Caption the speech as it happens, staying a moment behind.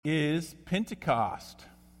is Pentecost.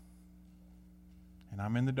 And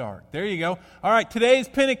I'm in the dark. There you go. All right, today is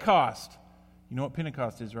Pentecost. You know what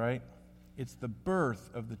Pentecost is, right? It's the birth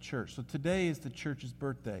of the church. So today is the church's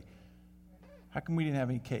birthday. How come we didn't have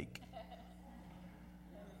any cake?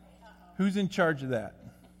 Who's in charge of that?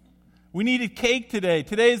 We needed cake today.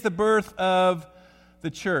 Today is the birth of the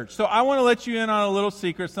church. So I want to let you in on a little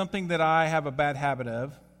secret, something that I have a bad habit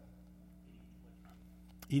of.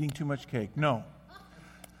 Eating too much cake. No.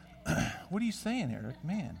 What are you saying, Eric?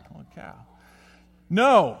 Man, holy cow.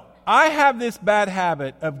 No, I have this bad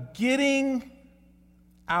habit of getting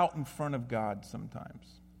out in front of God sometimes.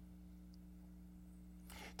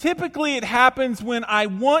 Typically, it happens when I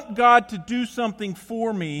want God to do something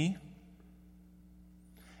for me,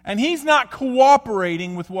 and He's not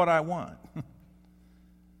cooperating with what I want.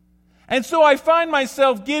 And so I find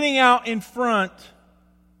myself getting out in front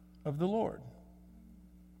of the Lord.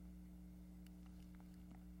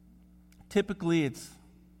 Typically, it's,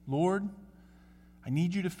 Lord, I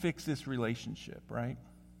need you to fix this relationship, right?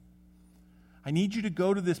 I need you to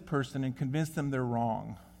go to this person and convince them they're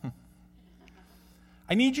wrong.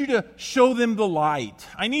 I need you to show them the light.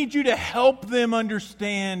 I need you to help them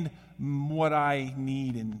understand what I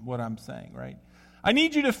need and what I'm saying, right? I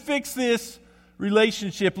need you to fix this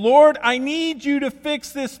relationship. Lord, I need you to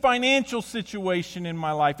fix this financial situation in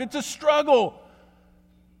my life. It's a struggle.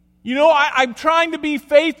 You know, I'm trying to be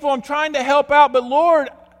faithful. I'm trying to help out. But Lord,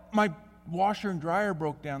 my washer and dryer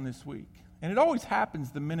broke down this week. And it always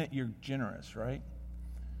happens the minute you're generous, right?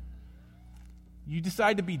 You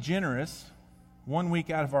decide to be generous 1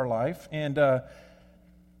 week out of our life. And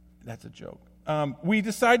that's a joke. We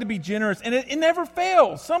decide to be generous. And it never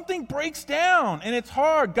fails. Something breaks down. And it's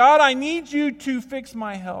hard. God, I need you to fix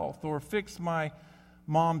my health. Or fix my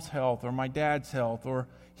mom's health. Or my dad's health. Or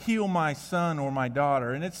heal my son or my daughter.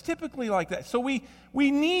 And it's typically like that. So we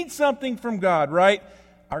need something from God, right?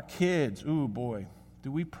 Our kids. Ooh, boy.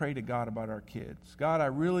 Do we pray to God about our kids? God, I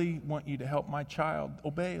really want you to help my child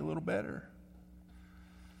obey a little better.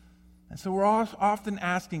 And so we're often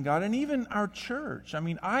asking God, and even our church. I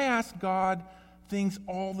mean, I ask God things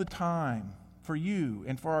all the time for you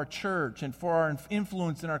and for our church and for our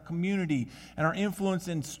influence in our community and our influence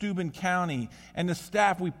in Steuben County and the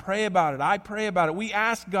staff. We pray about it. I pray about it. We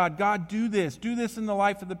ask God, God, do this in the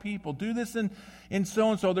life of the people. Do this in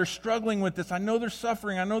so-and-so. They're struggling with this. I know they're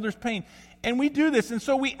suffering. I know there's pain. And we do this. And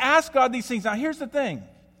so we ask God these things. Now, here's the thing.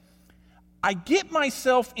 I get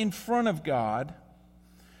myself in front of God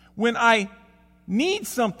when I need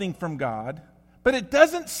something from God, but it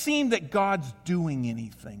doesn't seem that God's doing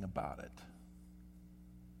anything about it.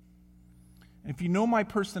 If you know my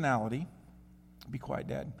personality, be quiet,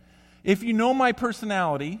 Dad. If you know my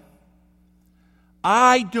personality,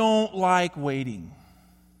 I don't like waiting.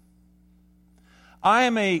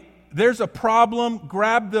 There's a problem,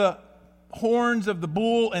 grab the horns of the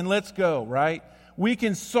bull and let's go, right? We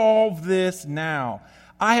can solve this now.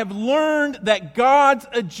 I have learned that God's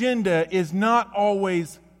agenda is not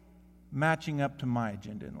always matching up to my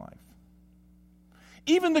agenda in life.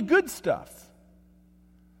 Even the good stuff.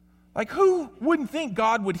 Like, who wouldn't think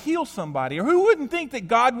God would heal somebody? Or who wouldn't think that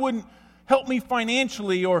God wouldn't help me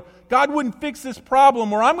financially? Or God wouldn't fix this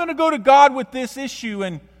problem? Or I'm going to go to God with this issue.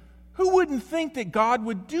 And who wouldn't think that God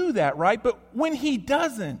would do that, right? But when He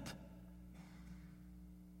doesn't.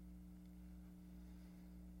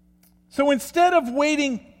 So instead of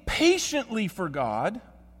waiting patiently for God,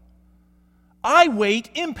 I wait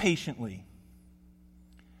impatiently.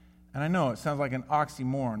 And I know it sounds like an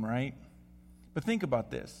oxymoron, right? But think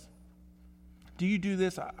about this. Do you do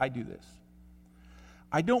this? I do this.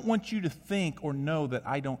 I don't want you to think or know that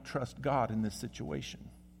I don't trust God in this situation.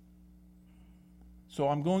 So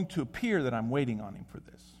I'm going to appear that I'm waiting on Him for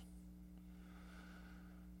this.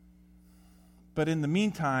 But in the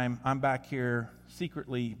meantime, I'm back here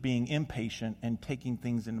secretly being impatient and taking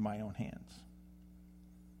things into my own hands.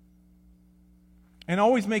 And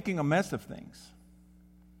always making a mess of things.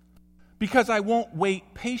 Because I won't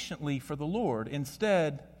wait patiently for the Lord.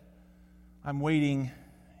 Instead, I'm waiting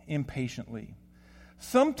impatiently.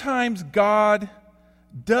 Sometimes God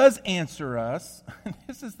does answer us.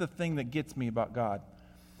 This is the thing that gets me about God.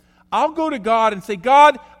 I'll go to God and say,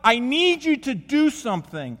 God, I need you to do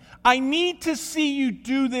something. I need to see you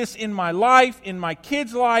do this in my life, in my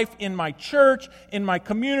kids' life, in my church, in my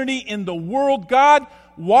community, in the world. God,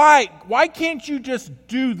 why can't you just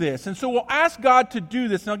do this? And so we'll ask God to do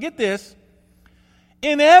this. Now get this.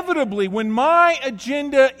 Inevitably, when my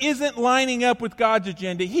agenda isn't lining up with God's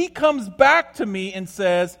agenda, He comes back to me and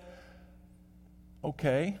says,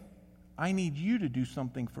 okay, I need you to do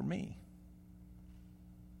something for me.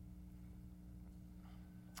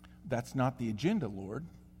 That's not the agenda, Lord.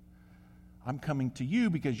 I'm coming to you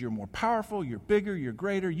because you're more powerful, you're bigger, you're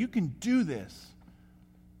greater. You can do this.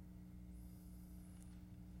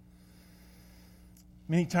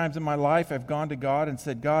 Many times in my life, I've gone to God and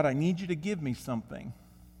said, God, I need you to give me something.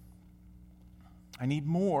 I need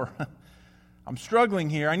more. I'm struggling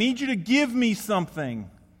here. I need you to give me something.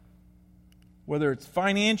 Whether it's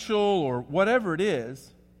financial or whatever it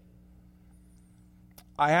is.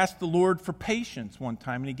 I asked the Lord for patience one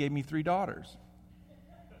time, and He gave me 3 daughters.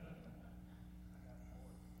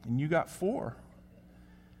 And you got 4.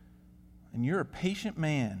 And you're a patient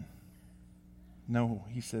man. No,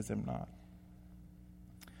 He says I'm not.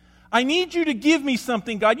 I need you to give me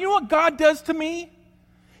something, God. You know what God does to me?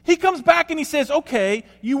 He comes back and He says, okay,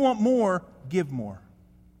 you want more, give more.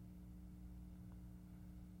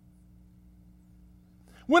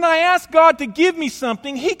 When I ask God to give me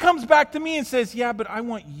something, He comes back to me and says, yeah, but I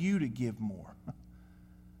want you to give more.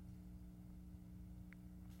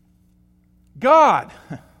 God,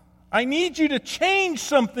 I need you to change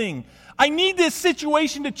something. I need this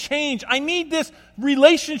situation to change. I need this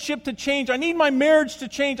relationship to change. I need my marriage to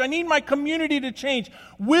change. I need my community to change.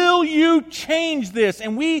 Will you change this?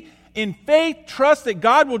 And we, in faith, trust that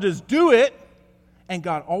God will just do it. And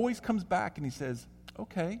God always comes back and He says,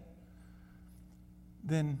 okay,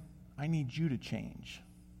 then I need you to change.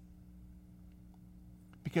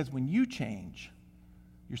 Because when you change,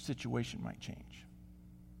 your situation might change.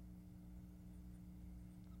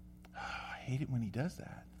 I hate it when He does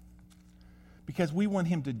that. Because we want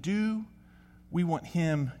Him to do, we want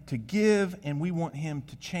Him to give, and we want Him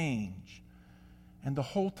to change. And the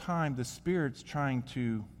whole time the Spirit's trying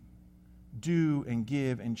to do and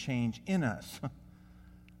give and change in us.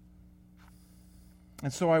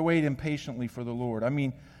 And so I wait impatiently for the Lord. I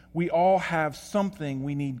mean, we all have something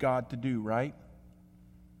we need God to do, right?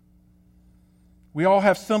 We all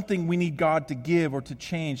have something we need God to give or to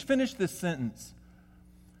change. Finish this sentence.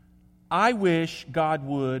 I wish God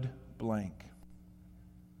would blank.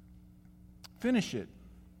 Finish it.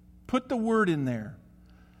 Put the word in there.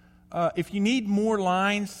 If you need more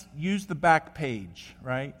lines, use the back page,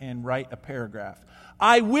 right? And write a paragraph.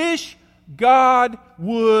 I wish God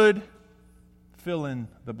would fill in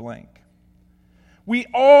the blank. We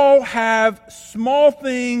all have small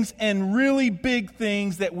things and really big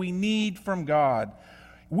things that we need from God.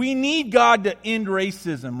 We need God to end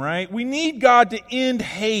racism, right? We need God to end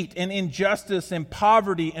hate and injustice and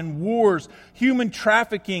poverty and wars, human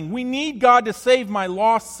trafficking. We need God to save my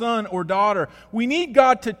lost son or daughter. We need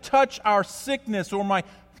God to touch our sickness or my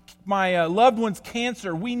loved one's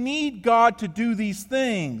cancer. We need God to do these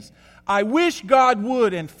things. I wish God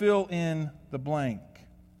would, and fill in the blank.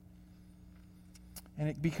 And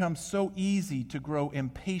it becomes so easy to grow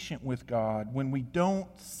impatient with God when we don't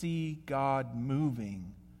see God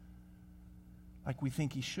moving like we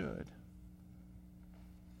think He should.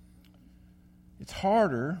 It's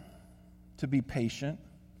harder to be patient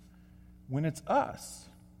when it's us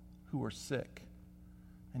who are sick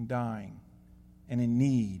and dying and in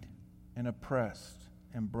need and oppressed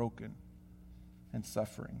and broken and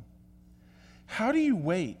suffering. How do you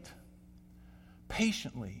wait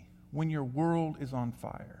patiently when your world is on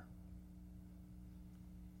fire?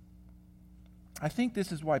 I think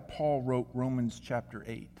this is why Paul wrote Romans chapter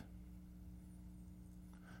 8.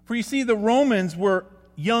 For you see, the Romans were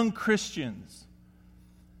young Christians.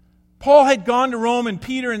 Paul had gone to Rome, and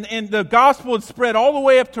Peter and the gospel had spread all the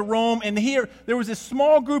way up to Rome, and here there was a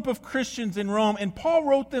small group of Christians in Rome, and Paul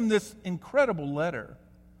wrote them this incredible letter.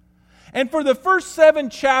 And for the first 7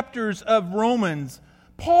 chapters of Romans,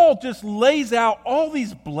 Paul just lays out all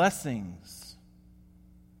these blessings,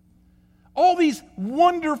 all these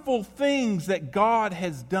wonderful things that God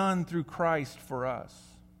has done through Christ for us.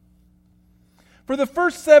 For the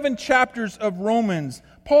first 7 chapters of Romans,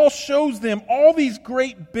 Paul shows them all these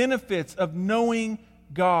great benefits of knowing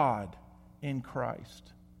God in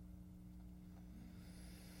Christ.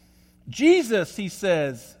 Jesus, he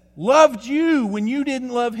says, loved you when you didn't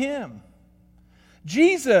love Him.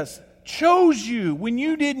 Jesus chose you when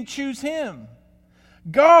you didn't choose Him.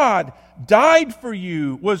 God died for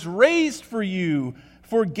you, was raised for you,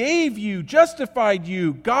 forgave you, justified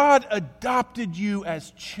you. God adopted you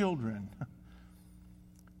as children.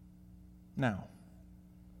 Now,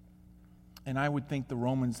 and I would think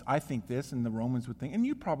I think this, and the Romans would think, and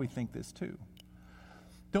you probably think this too.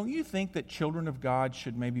 Don't you think that children of God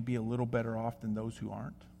should maybe be a little better off than those who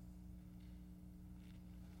aren't?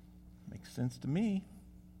 Makes sense to me.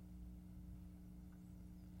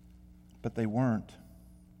 But they weren't.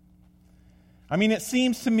 I mean, it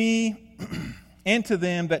seems to me and to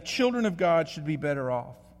them that children of God should be better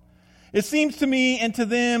off. It seems to me and to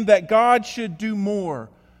them that God should do more,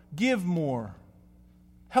 give more,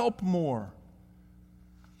 help more,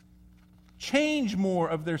 change more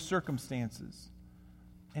of their circumstances.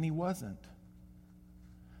 And He wasn't.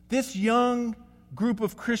 This young group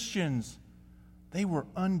of Christians, they were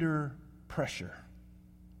under pressure.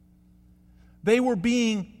 They were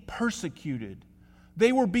being persecuted.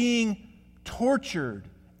 They were being tortured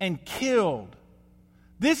and killed.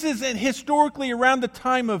 This is historically around the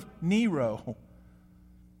time of Nero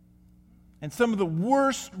and some of the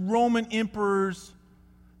worst Roman emperors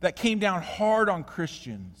that came down hard on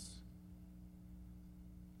Christians.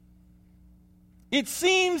 It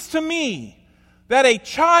seems to me that a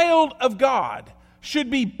child of God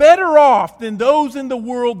should be better off than those in the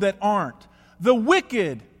world that aren't. The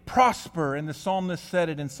wicked prosper, and the psalmist said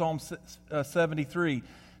it in Psalm 73.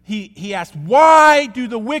 He asked, why do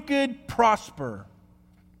the wicked prosper?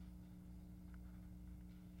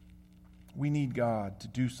 We need God to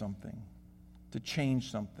do something, to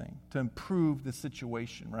change something, to improve the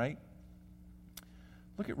situation, right?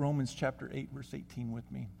 Look at Romans chapter 8, verse 18 with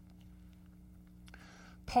me.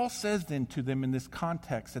 Paul says then to them in this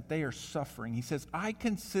context that they are suffering. He says, I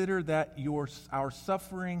consider that our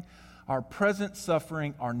suffering, our present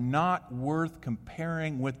suffering, are not worth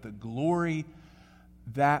comparing with the glory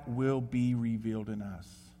that will be revealed in us.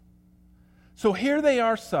 So here they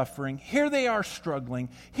are suffering, here they are struggling,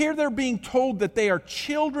 here they're being told that they are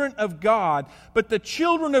children of God, but the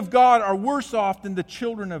children of God are worse off than the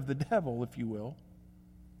children of the devil, if you will.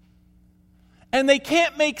 And they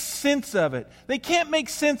can't make sense of it. They can't make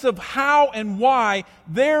sense of how and why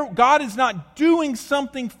God is not doing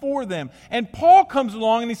something for them. And Paul comes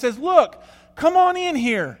along and he says, look, come on in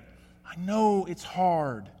here. I know it's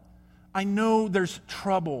hard. I know there's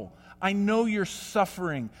trouble. I know you're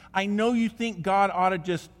suffering. I know you think God ought to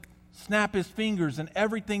just snap His fingers and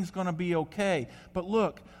everything's going to be okay. But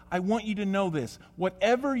look, I want you to know this.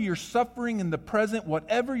 Whatever you're suffering in the present,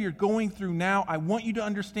 whatever you're going through now, I want you to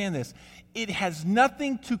understand this. It has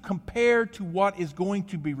nothing to compare to what is going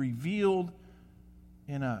to be revealed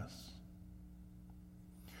in us.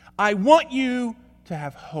 I want you to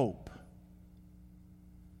have hope.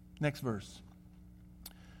 Next verse.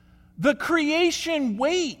 The creation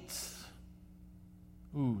waits.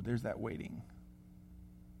 Ooh, there's that waiting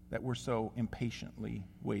that we're so impatiently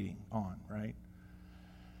waiting on, right?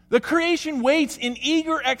 The creation waits in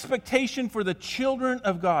eager expectation for the children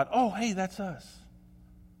of God. Oh, hey, that's us.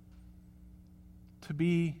 To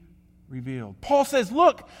be revealed. Paul says,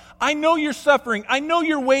 look, I know you're suffering. I know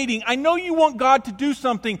you're waiting. I know you want God to do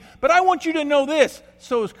something. But I want you to know this.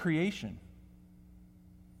 So is creation.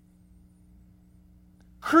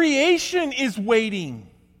 Creation is waiting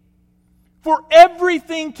for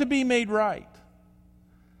everything to be made right.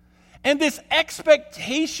 And this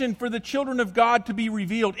expectation for the children of God to be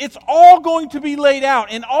revealed, it's all going to be laid out.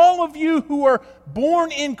 And all of you who are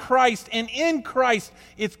born in Christ and in Christ,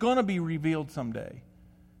 it's going to be revealed someday.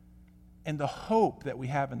 And the hope that we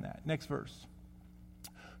have in that. Next verse.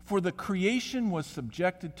 For the creation was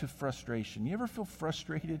subjected to frustration. You ever feel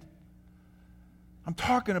frustrated? I'm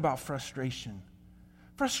talking about frustration.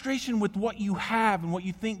 Frustration with what you have and what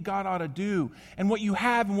you think God ought to do, and what you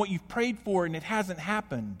have and what you've prayed for and it hasn't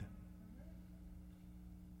happened.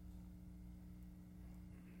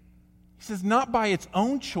 He says, not by its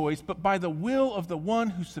own choice, but by the will of the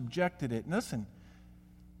one who subjected it. And listen,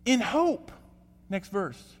 in hope, next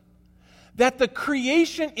verse, that the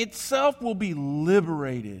creation itself will be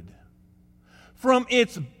liberated from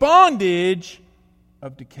its bondage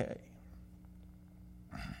of decay.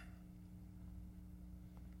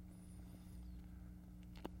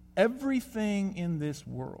 Everything in this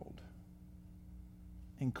world,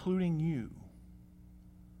 including you,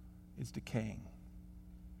 is decaying.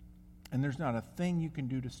 And there's not a thing you can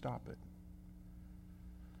do to stop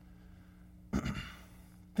it.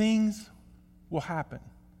 Things will happen.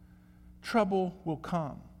 Trouble will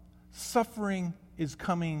come. Suffering is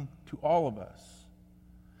coming to all of us.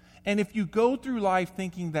 And if you go through life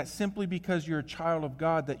thinking that simply because you're a child of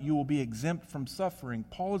God that you will be exempt from suffering,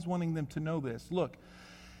 Paul is wanting them to know this. Look,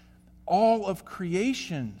 all of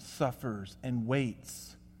creation suffers and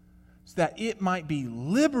waits so that it might be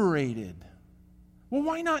liberated. Well,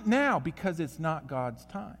 why not now? Because it's not God's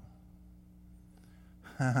time.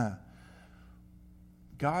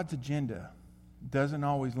 God's agenda doesn't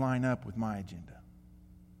always line up with my agenda.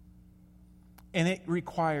 And it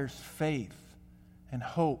requires faith and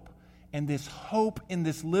hope. And this hope in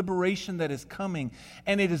this liberation that is coming.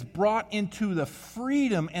 And it is brought into the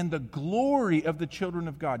freedom and the glory of the children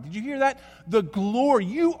of God. Did you hear that? The glory.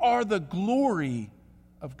 You are the glory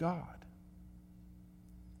of God.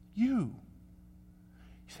 You.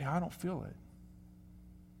 You say, I don't feel it.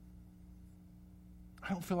 I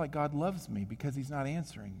don't feel like God loves me because he's not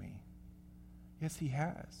answering me. Yes, he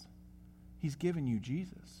has. He's given you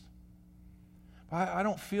Jesus. I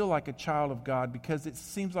don't feel like a child of God because it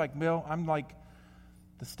seems like, Bill, I'm like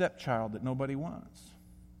the stepchild that nobody wants.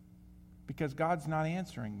 Because God's not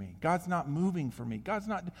answering me. God's not moving for me.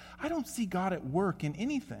 I don't see God at work in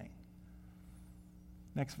anything.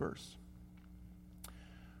 Next verse.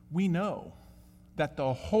 We know that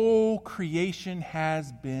the whole creation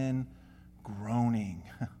has been groaning.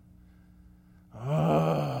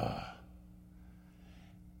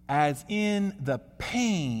 As in the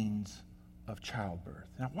pains of childbirth.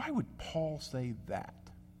 Now, why would Paul say that?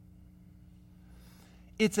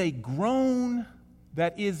 It's a groan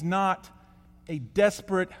that is not a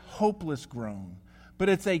desperate, hopeless groan, but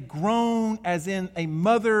it's a groan as in a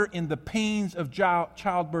mother in the pains of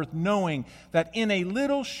childbirth, knowing that in a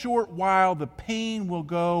little short while the pain will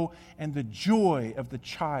go and the joy of the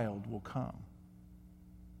child will come.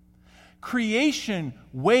 Creation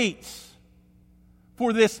waits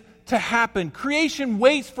for this to happen. Creation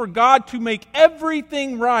waits for God to make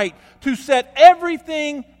everything right, to set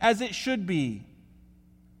everything as it should be.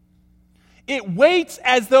 It waits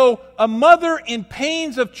as though a mother in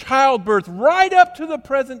pains of childbirth right up to the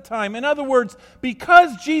present time. In other words,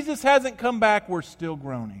 because Jesus hasn't come back, we're still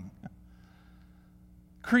groaning.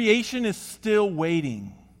 Creation is still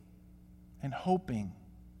waiting and hoping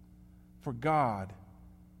for God,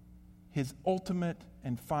 his ultimate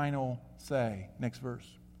and final say. Next verse.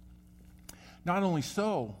 Not only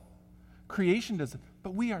so, creation does it,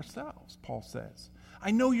 but we ourselves, Paul says.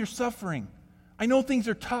 I know you're suffering. I know things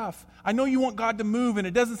are tough. I know you want God to move and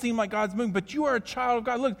it doesn't seem like God's moving, but you are a child of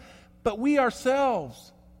God. Look, but we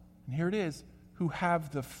ourselves, and here it is, who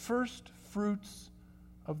have the first fruits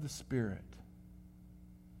of the Spirit,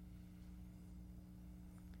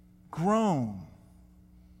 groan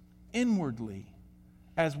inwardly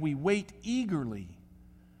as we wait eagerly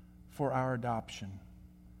for our adoption,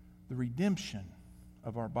 the redemption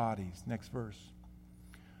of our bodies. Next verse.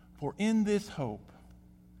 For in this hope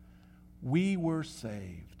we were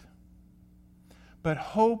saved. But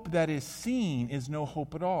hope that is seen is no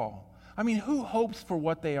hope at all. I mean, who hopes for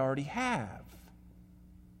what they already have?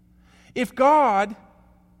 If God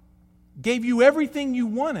gave you everything you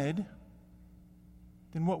wanted,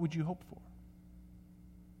 then what would you hope for?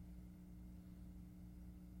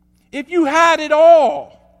 If you had it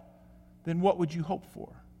all, then what would you hope for?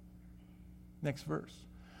 Next verse.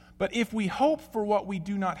 But if we hope for what we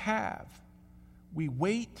do not have, we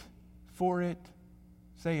wait for it,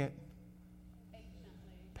 say it,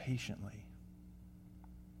 patiently.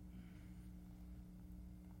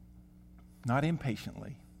 Not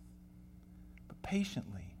impatiently, but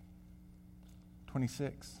patiently.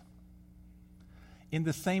 26. In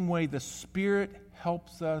the same way, the Spirit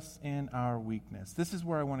helps us in our weakness. This is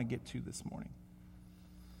where I want to get to this morning.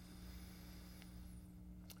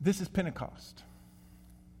 This is Pentecost.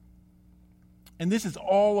 And this is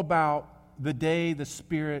all about the day the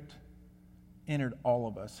Spirit entered all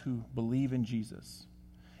of us who believe in Jesus.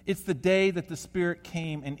 It's the day that the Spirit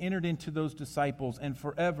came and entered into those disciples and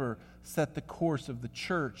forever set the course of the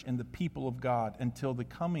church and the people of God until the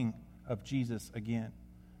coming of Jesus again.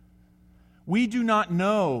 We do not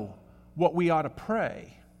know what we ought to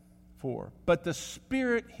pray for, but the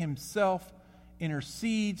Spirit himself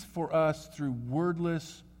intercedes for us through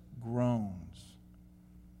wordless groans.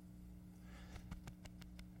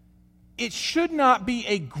 It should not be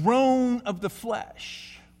a groan of the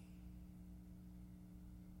flesh.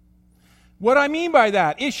 What I mean by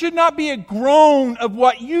that, it should not be a groan of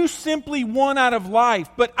what you simply want out of life,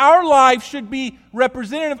 but our life should be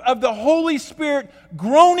representative of the Holy Spirit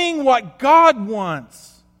groaning what God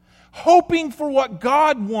wants, hoping for what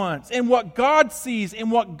God wants and what God sees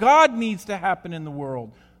and what God needs to happen in the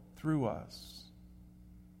world through us.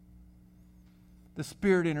 The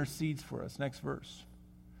Spirit intercedes for us. Next verse.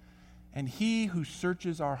 And he who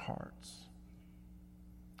searches our hearts.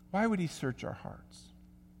 Why would he search our hearts?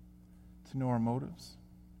 To know our motives?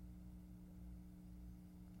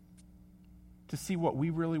 To see what we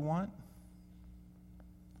really want?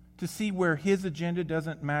 To see where his agenda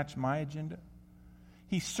doesn't match my agenda?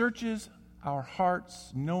 He searches our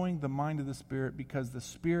hearts knowing the mind of the Spirit because the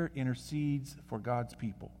Spirit intercedes for God's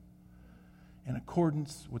people in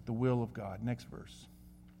accordance with the will of God. Next verse.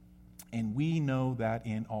 And we know that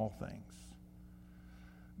in all things,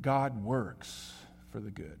 God works for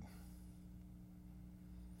the good.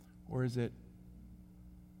 Or is it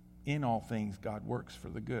in all things God works for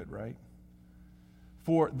the good, right?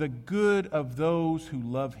 For the good of those who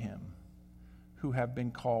love him, who have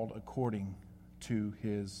been called according to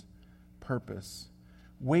His purpose.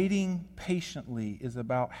 Waiting patiently is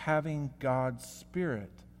about having God's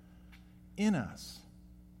Spirit in us,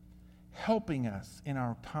 helping us in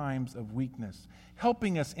our times of weakness,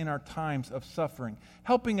 helping us in our times of suffering,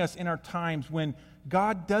 helping us in our times when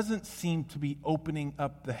God doesn't seem to be opening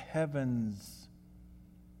up the heavens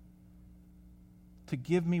to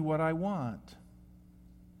give me what I want.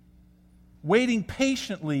 Waiting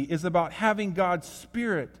patiently is about having God's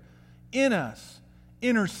Spirit in us,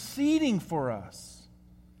 interceding for us.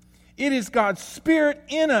 It is God's Spirit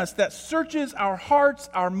in us that searches our hearts,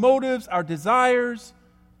 our motives, our desires,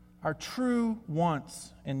 our true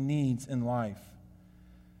wants and needs in life.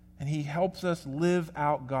 And He helps us live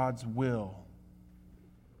out God's will.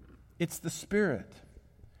 It's the Spirit.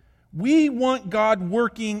 We want God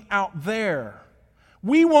working out there.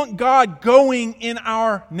 We want God going in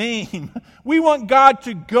our name. We want God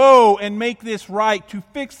to go and make this right, to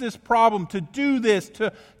fix this problem, to do this,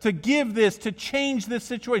 to give this, to change this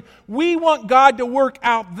situation. We want God to work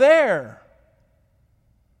out there.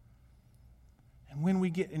 And when we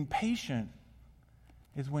get impatient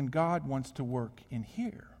is when God wants to work in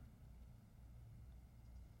here.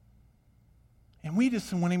 And we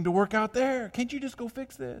just want Him to work out there. Can't you just go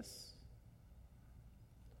fix this?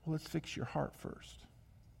 Well, let's fix your heart first.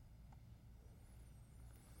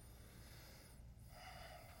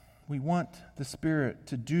 We want the Spirit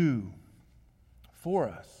to do for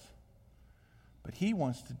us, but He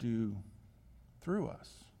wants to do through us.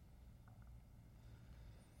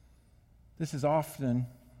 This is often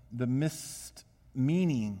the missed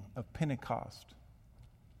meaning of Pentecost.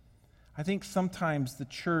 I think sometimes the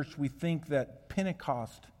church, we think that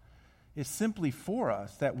Pentecost is simply for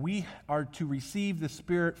us, that we are to receive the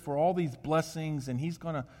Spirit for all these blessings, and He's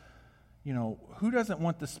going to, who doesn't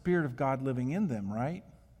want the Spirit of God living in them, right?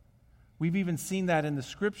 We've even seen that in the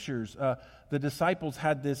Scriptures. The disciples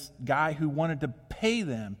had this guy who wanted to pay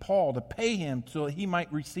them, Paul, to pay him so he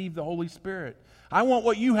might receive the Holy Spirit. I want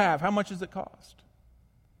what you have. How much does it cost?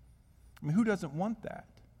 I mean, who doesn't want that?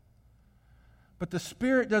 But the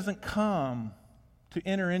Spirit doesn't come to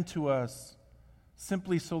enter into us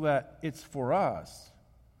simply so that it's for us.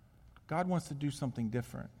 God wants to do something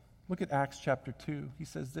different. Look at Acts chapter 2. He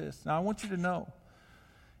says this. Now, I want you to know,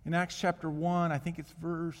 in Acts chapter 1, I think it's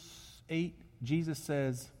verse 8, Jesus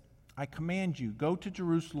says, I command you, go to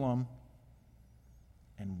Jerusalem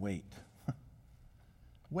and wait.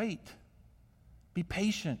 Wait. Be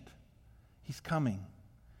patient. He's coming.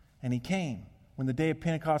 And He came. When the day of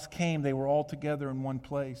Pentecost came, they were all together in one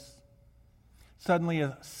place. Suddenly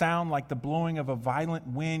a sound like the blowing of a violent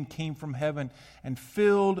wind came from heaven and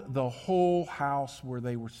filled the whole house where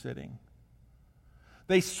they were sitting.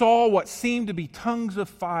 They saw what seemed to be tongues of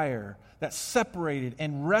fire that separated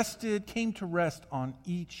and came to rest on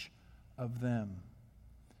each of them.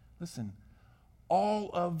 Listen, all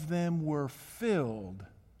of them were filled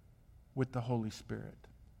with the Holy Spirit.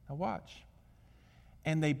 Now watch.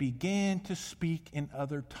 And they began to speak in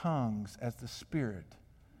other tongues as the Spirit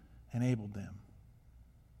enabled them.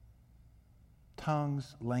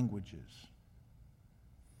 Tongues, languages.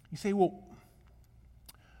 You say, well,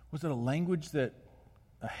 was it a language that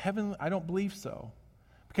a heavenly? I don't believe so.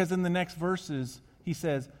 Because in the next verses, he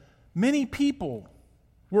says, many people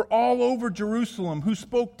were all over Jerusalem who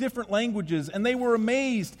spoke different languages, and they were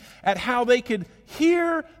amazed at how they could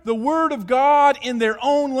hear the word of God in their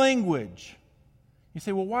own language. You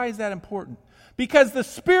say, well, why is that important? Because the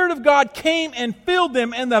Spirit of God came and filled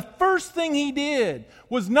them, and the first thing He did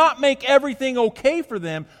was not make everything okay for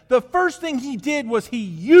them. The first thing He did was He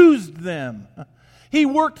used them. He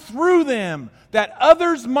worked through them that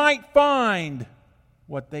others might find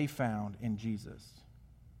what they found in Jesus.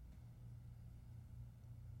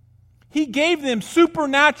 He gave them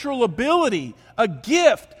supernatural ability, a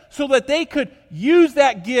gift, so that they could use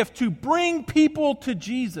that gift to bring people to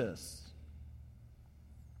Jesus.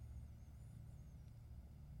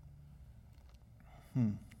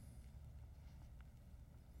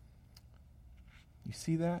 You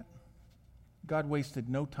see that? God wasted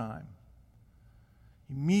no time.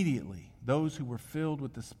 Immediately, those who were filled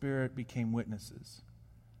with the Spirit became witnesses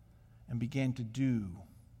and began to do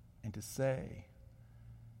and to say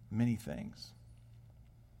many things.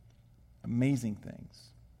 Amazing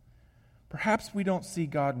things. Perhaps we don't see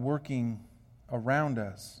God working around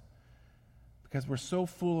us because we're so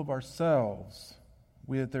full of ourselves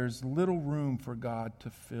that there's little room for God to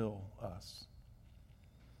fill us.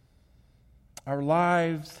 Our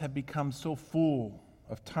lives have become so full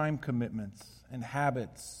of time commitments and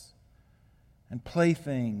habits and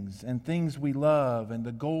playthings and things we love and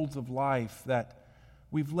the goals of life that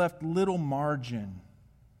we've left little margin.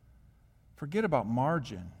 Forget about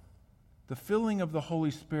margin. The filling of the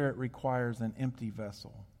Holy Spirit requires an empty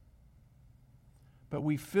vessel. But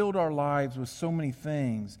we filled our lives with so many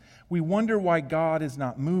things. We wonder why God is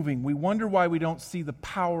not moving. We wonder why we don't see the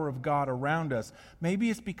power of God around us. Maybe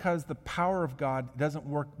it's because the power of God doesn't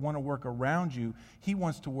want to work around you. He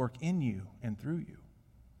wants to work in you and through you.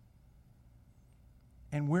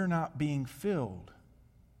 And we're not being filled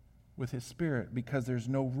with His Spirit because there's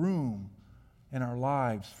no room in our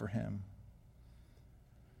lives for Him.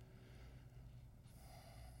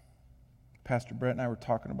 Pastor Brett and I were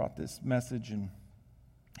talking about this message, and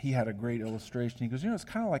he had a great illustration. He goes, it's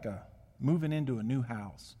kind of like moving into a new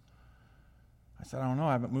house. I said, I don't know.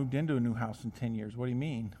 I haven't moved into a new house in 10 years. What do you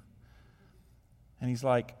mean? And he's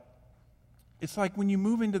like, it's like when you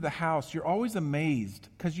move into the house, you're always amazed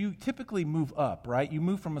because you typically move up, right? You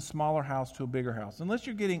move from a smaller house to a bigger house. Unless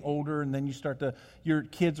you're getting older and then your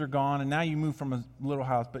kids are gone and now you move from a little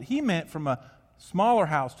house. But he meant from a smaller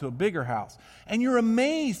house to a bigger house. And you're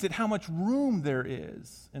amazed at how much room there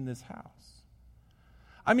is in this house.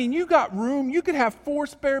 I mean, you got room. You could have 4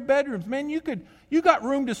 spare bedrooms. Man, you got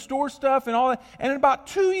room to store stuff and all that. And about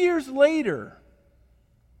 2 years later,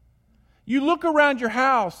 you look around your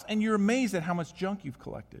house and you're amazed at how much junk you've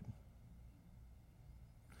collected.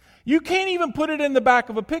 You can't even put it in the back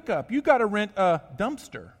of a pickup. You got to rent a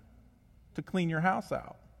dumpster to clean your house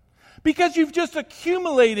out. Because you've just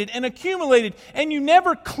accumulated and you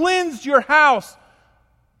never cleansed your house.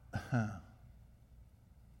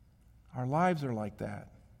 Our lives are like that.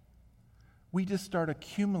 We just start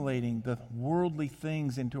accumulating the worldly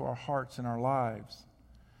things into our hearts and our lives.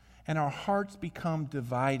 And our hearts become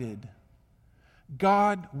divided.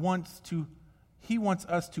 God wants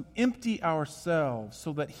us to empty ourselves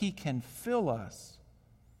so that He can fill us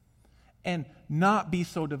and not be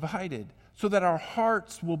so divided. So that our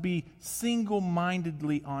hearts will be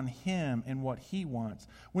single-mindedly on Him and what He wants.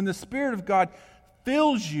 When the Spirit of God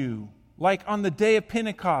fills you, like on the day of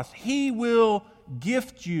Pentecost, He will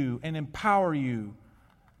gift you and empower you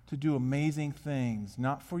to do amazing things,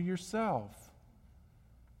 not for yourself,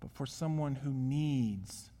 but for someone who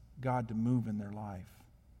needs God to move in their life.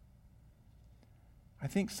 I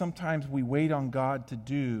think sometimes we wait on God to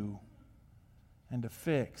do and to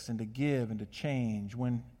fix and to give and to change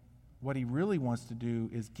when what He really wants to do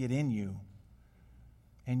is get in you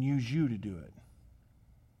and use you to do it.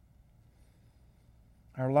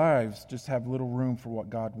 Our lives just have little room for what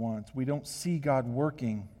God wants. We don't see God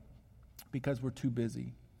working because we're too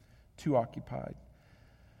busy, too occupied.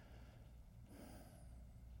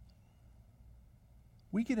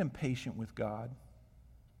 We get impatient with God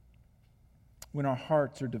when our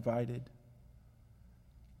hearts are divided,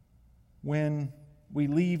 when we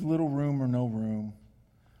leave little room or no room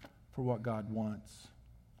for what God wants.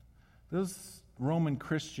 Those Roman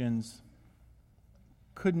Christians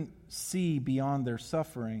couldn't see beyond their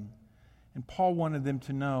suffering, and Paul wanted them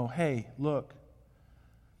to know, hey, look,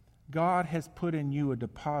 God has put in you a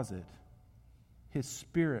deposit, His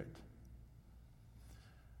Spirit.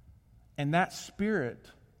 And that Spirit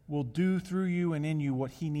will do through you and in you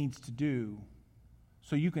what He needs to do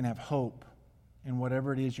so you can have hope in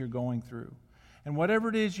whatever it is you're going through. And whatever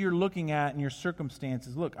it is you're looking at in your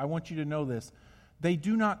circumstances, look, I want you to know this. They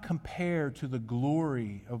do not compare to the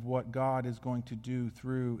glory of what God is going to do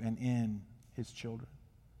through and in His children.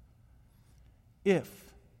 If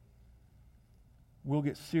we'll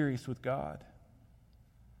get serious with God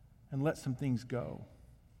and let some things go,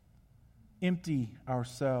 empty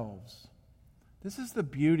ourselves. This is the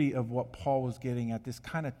beauty of what Paul was getting at, this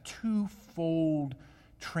kind of twofold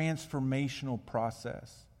transformational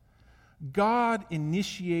process. God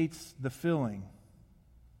initiates the filling.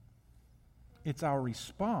 It's our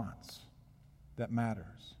response that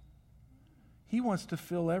matters. He wants to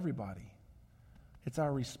fill everybody. It's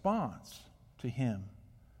our response to Him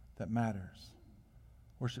that matters.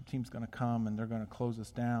 Worship team's going to come and they're going to close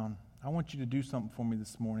us down. I want you to do something for me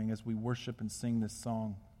this morning as we worship and sing this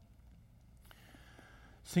song.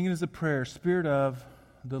 Sing it as a prayer. Spirit of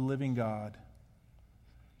the living God.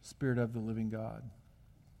 Spirit of the living God.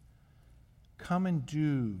 Come and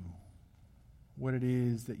do what it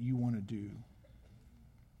is that you want to do.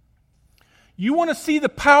 You want to see the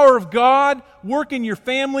power of God work in your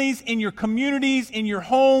families, in your communities, in your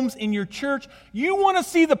homes, in your church. You want to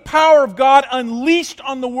see the power of God unleashed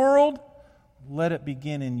on the world. Let it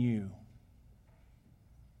begin in you.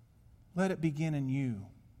 Let it begin in you.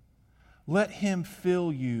 Let Him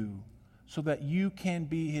fill you so that you can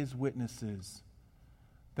be His witnesses.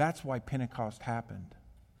 That's why Pentecost happened.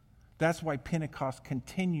 That's why Pentecost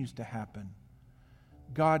continues to happen.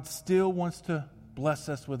 God still wants to bless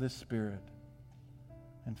us with His Spirit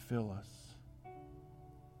and fill us.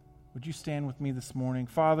 Would you stand with me this morning?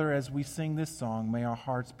 Father, as we sing this song, may our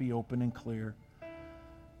hearts be open and clear.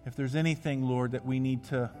 If there's anything, Lord, that we need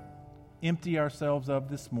to empty ourselves of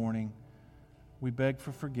this morning, we beg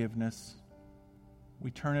for forgiveness.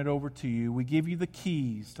 We turn it over to you. We give you the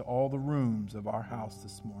keys to all the rooms of our house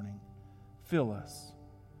this morning. Fill us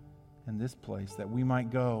in this place that we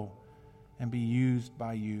might go and be used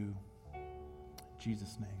by you. In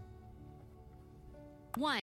Jesus' name. 1